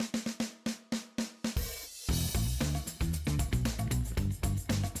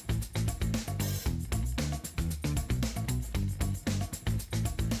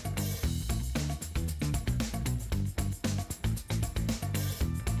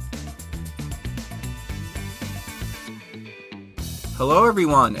Hello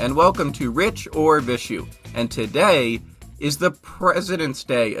everyone, and welcome to Rich or Vishu. And today is the President's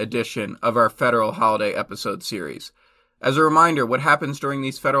Day edition of our Federal Holiday episode series. As a reminder, what happens during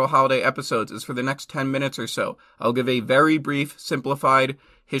these Federal Holiday episodes is for the next 10 minutes or so, I'll give a very brief, simplified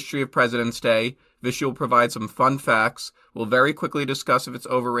history of President's Day. Vishu will provide some fun facts. We'll very quickly discuss if it's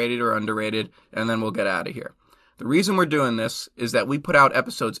overrated or underrated, and then we'll get out of here. The reason we're doing this is that we put out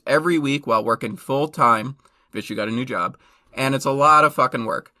episodes every week while working full-time. Vishu got a new job. And it's a lot of fucking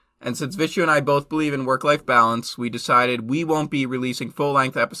work. And since Vishu and I both believe in work-life balance, we decided we won't be releasing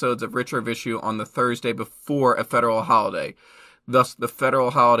full-length episodes of Rich or Vishu on the Thursday before a federal holiday. Thus, the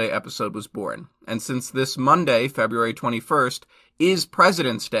federal holiday episode was born. And since this Monday, February 21st, is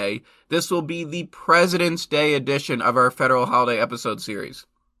President's Day, this will be the President's Day edition of our federal holiday episode series.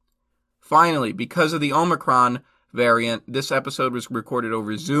 Finally, because of the Omicron variant, this episode was recorded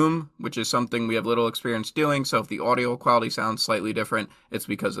over Zoom, which is something we have little experience doing, so if the audio quality sounds slightly different, it's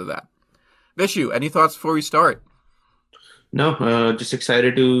because of that. Vishu, any thoughts before we start? No, just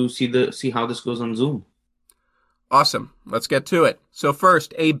excited to see how this goes on Zoom. Awesome. Let's get to it. So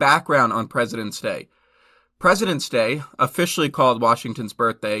first, a background on President's Day. President's Day, officially called Washington's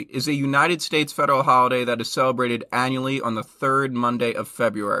birthday, is a United States federal holiday that is celebrated annually on the third Monday of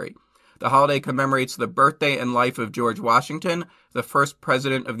February. The holiday commemorates the birthday and life of George Washington, the first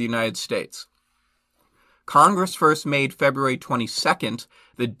president of the United States. Congress first made February 22nd,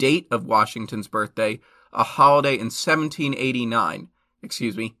 the date of Washington's birthday, a holiday in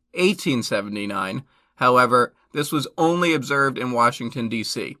 1879. However, this was only observed in Washington,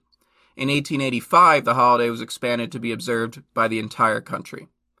 D.C. In 1885, the holiday was expanded to be observed by the entire country.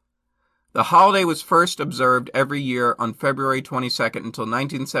 The holiday was first observed every year on February 22nd until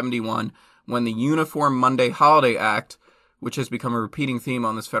 1971, when the Uniform Monday Holiday Act, which has become a repeating theme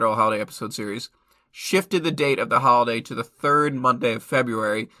on this federal holiday episode series, shifted the date of the holiday to the third Monday of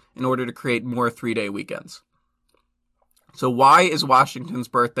February in order to create more three-day weekends. So why is Washington's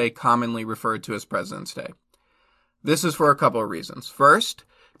birthday commonly referred to as President's Day? This is for a couple of reasons. First,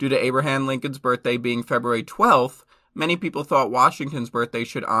 due to Abraham Lincoln's birthday being February 12th, many people thought Washington's birthday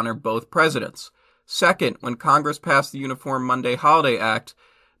should honor both presidents. Second, when Congress passed the Uniform Monday Holiday Act,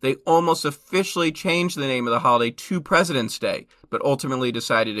 they almost officially changed the name of the holiday to President's Day, but ultimately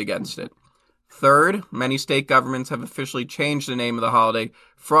decided against it. Third, many state governments have officially changed the name of the holiday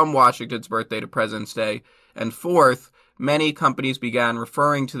from Washington's birthday to President's Day. And fourth, many companies began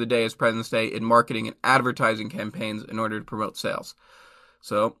referring to the day as President's Day in marketing and advertising campaigns in order to promote sales.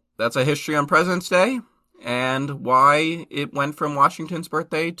 So that's a history on President's Day and why it went from Washington's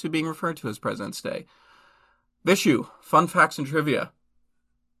birthday to being referred to as President's Day. Vishu, fun facts and trivia.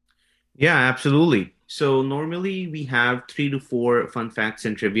 Yeah, absolutely. So normally we have 3 to 4 fun facts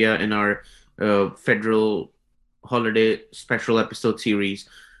and trivia in our federal holiday special episode series.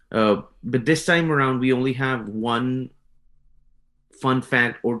 But this time around, we only have one fun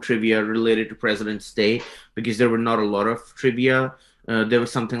fact or trivia related to President's Day because there were not a lot of trivia. There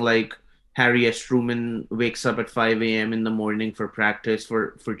was something like Harry S. Truman wakes up at 5 a.m. in the morning for practice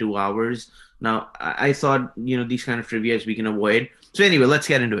for 2 hours. Now, I thought, these kind of trivias we can avoid. So anyway, let's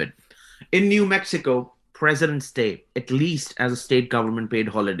get into it. In New Mexico, President's Day, at least as a state government paid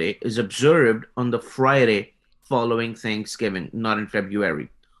holiday, is observed on the Friday following Thanksgiving, not in February,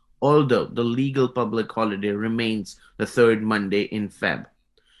 although the legal public holiday remains the third Monday in Feb.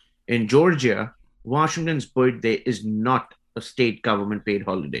 In Georgia, Washington's birthday is not a state government paid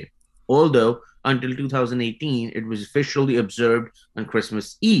holiday, although until 2018, it was officially observed on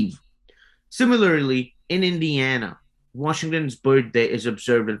Christmas Eve. Similarly, in Indiana, Washington's birthday is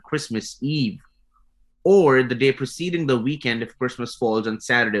observed on Christmas Eve, or the day preceding the weekend if Christmas falls on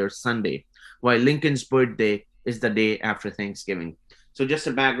Saturday or Sunday, while Lincoln's birthday is the day after Thanksgiving. So just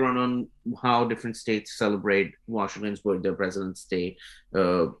a background on how different states celebrate Washington's birthday, President's Day,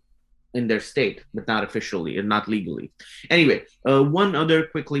 in their state, but not officially and not legally. Anyway, one other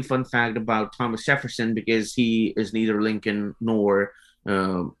quickly fun fact about Thomas Jefferson, because he is neither Lincoln nor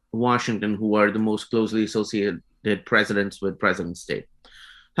Washington, who are the most closely associated presidents with President's Day.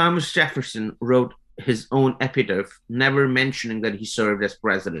 Thomas Jefferson wrote his own epitaph, never mentioning that he served as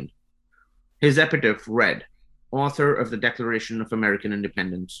president. His epitaph read, author of the Declaration of American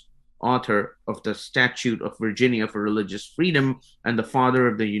Independence, author of the Statute of Virginia for Religious Freedom, and the father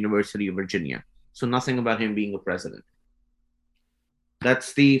of the University of Virginia. So nothing about him being a president.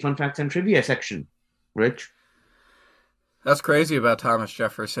 That's the fun facts and trivia section. Rich? That's crazy about Thomas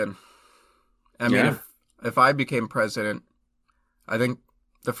Jefferson. I mean, if I became president, I think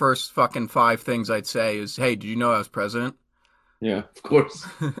the first fucking 5 things I'd say is, hey, did you know I was president? Yeah, of course.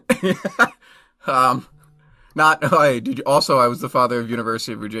 Not, oh, hey, also, I was the father of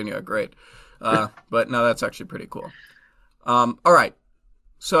University of Virginia. Great. But no, that's actually pretty cool. All right.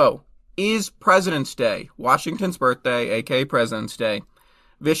 So, is President's Day, Washington's birthday, aka President's Day,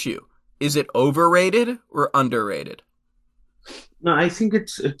 Vishu, is it overrated or underrated? No, I think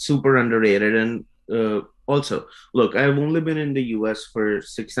it's super underrated, and also, look, I've only been in the U.S. for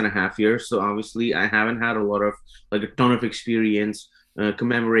 6.5 years, so obviously I haven't had a lot of like a ton of experience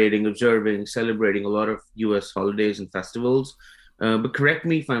commemorating, observing, celebrating a lot of U.S. holidays and festivals. But correct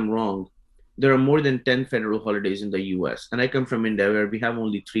me if I'm wrong. There are more than 10 federal holidays in the US, and I come from India where we have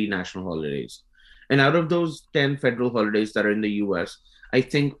only three national holidays. And out of those 10 federal holidays that are in the US, I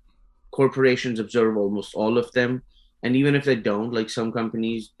think corporations observe almost all of them. And even if they don't, like some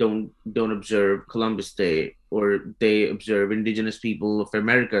companies don't observe Columbus Day, or they observe Indigenous People of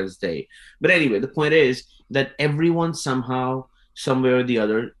America's Day. But anyway, the point is that everyone somehow, somewhere or the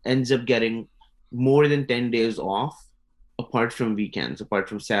other, ends up getting more than 10 days off, apart from weekends, apart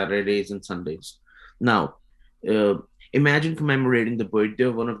from Saturdays and Sundays. Now, uh, imagine commemorating the birthday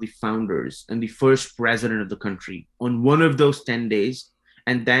of one of the founders and the first president of the country on one of those 10 days,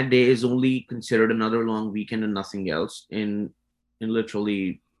 and that day is only considered another long weekend and nothing else in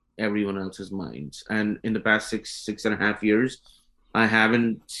literally everyone else's minds. And in the past six and a half years, I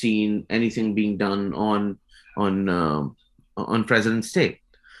haven't seen anything being done on on President's Day.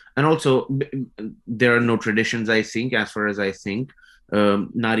 And also, there are no traditions, I think, as far as I think.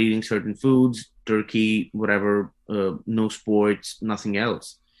 Not eating certain foods, turkey, whatever, no sports, nothing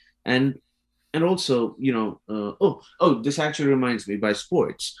else. And and also, this actually reminds me, by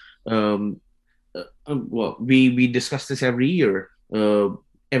sports. Well, we discuss this every year.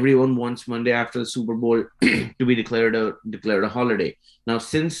 Everyone wants Monday after the Super Bowl to be declared a holiday. Now,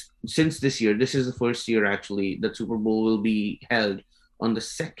 since this year, this is the first year actually that Super Bowl will be held on the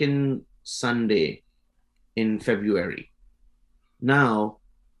second Sunday in February. Now,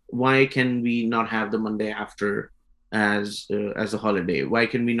 why can we not have the Monday after as a holiday? Why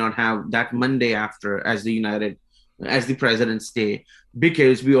can we not have that Monday after as the President's Day?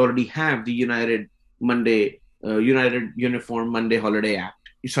 Because we already have the United Uniform Monday Holiday Act.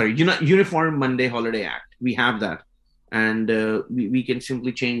 Sorry, Uniform Monday Holiday Act. We have that, and we can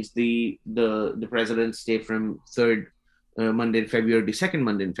simply change the President's Day from third Monday in February to second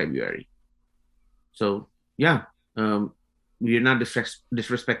Monday in February. So yeah, um, we are not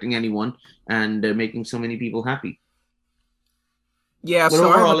disrespecting anyone, and making so many people happy. Yeah, But so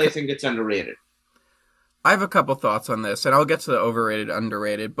overall, I think it's underrated. I have a couple thoughts on this, and I'll get to the overrated,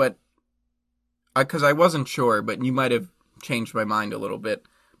 underrated, but because I wasn't sure, but you might have changed my mind a little bit.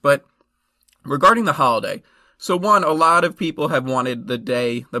 But regarding the holiday, so one, a lot of people have wanted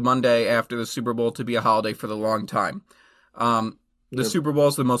the Monday after the Super Bowl, to be a holiday for the long time. The Yep. Super Bowl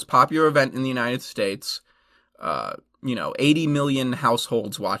is the most popular event in the United States. 80 million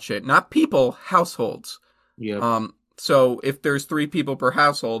households watch it. Not people, households. Yep. So if there's three people per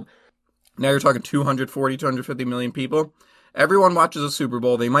household, now you're talking 240, 250 million people. Everyone watches a Super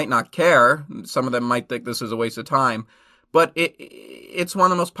Bowl. They might not care. Some of them might think this is a waste of time. But it's one of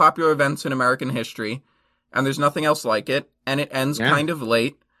the most popular events in American history, and there's nothing else like it. And it ends Yeah. kind of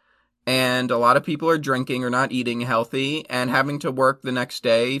late, and a lot of people are drinking or not eating healthy, and having to work the next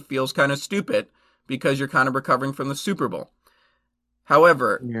day feels kind of stupid because you're kind of recovering from the Super Bowl.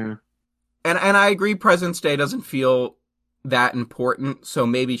 However, Yeah. and I agree, President's Day doesn't feel that important, so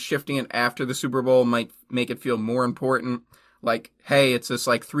maybe shifting it after the Super Bowl might make it feel more important. Like, hey, it's this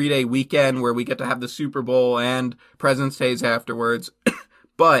like 3-day weekend where we get to have the Super Bowl and President's Days afterwards.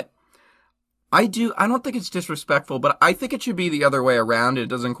 But I don't think it's disrespectful, but I think it should be the other way around. It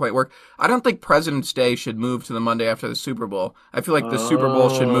doesn't quite work. I don't think President's Day should move to the Monday after the Super Bowl. I feel like the Super Bowl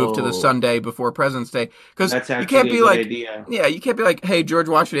should move to the Oh, Sunday before President's Day. Because that's you can't actually a be good like, idea. yeah, you can't be like, hey, George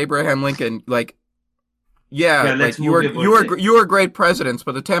Washington, Abraham Lincoln, like, yeah, Yeah, like let's move your birthday. you are great presidents,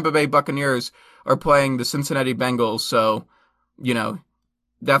 but the Tampa Bay Buccaneers are playing the Cincinnati Bengals, so you know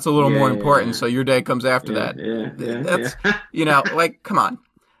that's a little Yeah, more yeah, important. yeah, So your day comes after yeah, that. yeah, yeah, That's yeah. like come on.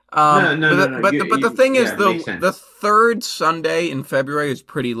 No, no, no, no. But the thing is, Yeah, makes the sense. third Sunday in February is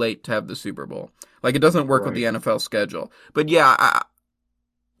pretty late to have the Super Bowl. Like it doesn't work with the Right. NFL schedule. But yeah,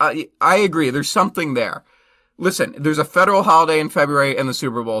 I agree. There's something there. Listen, there's a federal holiday in February and the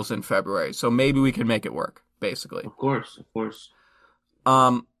Super Bowl's in February, so maybe we can make it work. Basically. Of course, of course.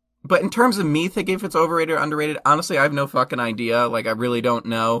 Um, but in terms of me thinking if it's overrated or underrated, honestly, I have no fucking idea. Like, I really don't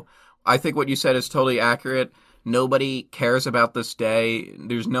know. I think what you said is totally accurate. Nobody cares about this day.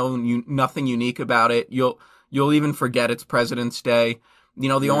 There's nothing unique about it. You'll even forget it's President's Day. The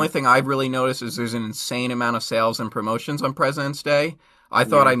Yeah. only thing I've really noticed is there's an insane amount of sales and promotions on President's Day. I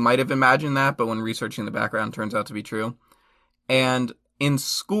thought Yeah. I might have imagined that, but when researching the background, it turns out to be true. And in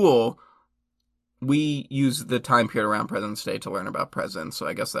school, we use the time period around President's Day to learn about presidents, so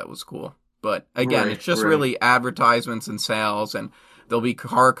I guess that was cool. But again, Right. it's just Right. really advertisements and sales, and there'll be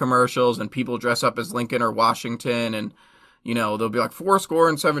car commercials, and people dress up as Lincoln or Washington, and they'll be like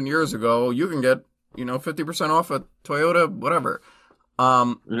 7 years ago, you can get 50% off a Toyota, whatever.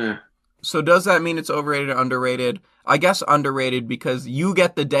 Um, Yeah. so does that mean it's overrated or underrated? I guess underrated because you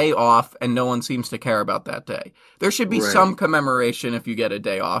get the day off and no one seems to care about that day. There should be Right. some commemoration if you get a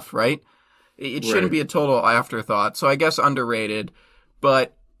day off, right? It shouldn't Right. be a total afterthought. So I guess underrated.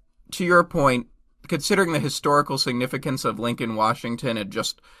 But to your point, considering the historical significance of Lincoln, Washington, and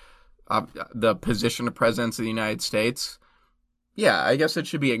just the position of presidents of the United States, yeah, I guess it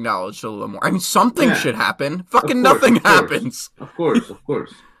should be acknowledged a little more. I mean, something Yeah. should happen. Of Fucking course. nothing Of course. happens. Of course. Of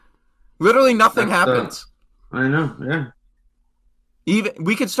course. Literally nothing That's the. happens. I know. Yeah. Even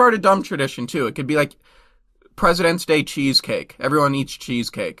we could start a dumb tradition too. It could be like President's Day cheesecake. Everyone eats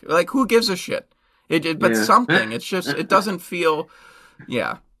cheesecake. Like, who gives a shit? But Yeah. something. It's just it doesn't feel.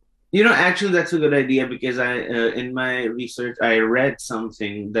 Yeah. Actually, that's a good idea because in my research, I read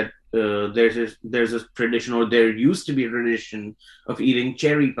something that there's a tradition, or there used to be a tradition of eating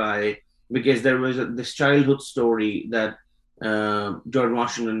cherry pie because there was this childhood story that George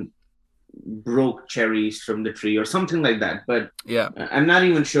Washington broke cherries from the tree or something like that. But Yeah. I'm not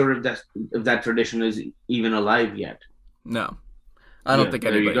even sure if that tradition is even alive yet. No. I don't Yeah, think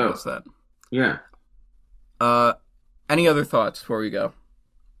there you anybody go. does that. Yeah. Any other thoughts before we go?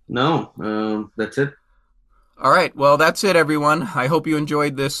 No, that's it. All right. Well, that's it, everyone. I hope you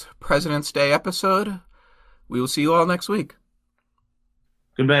enjoyed this President's Day episode. We will see you all next week.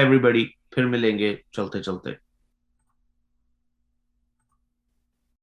 Goodbye, everybody. फिर मिलेंगे चलते चलते.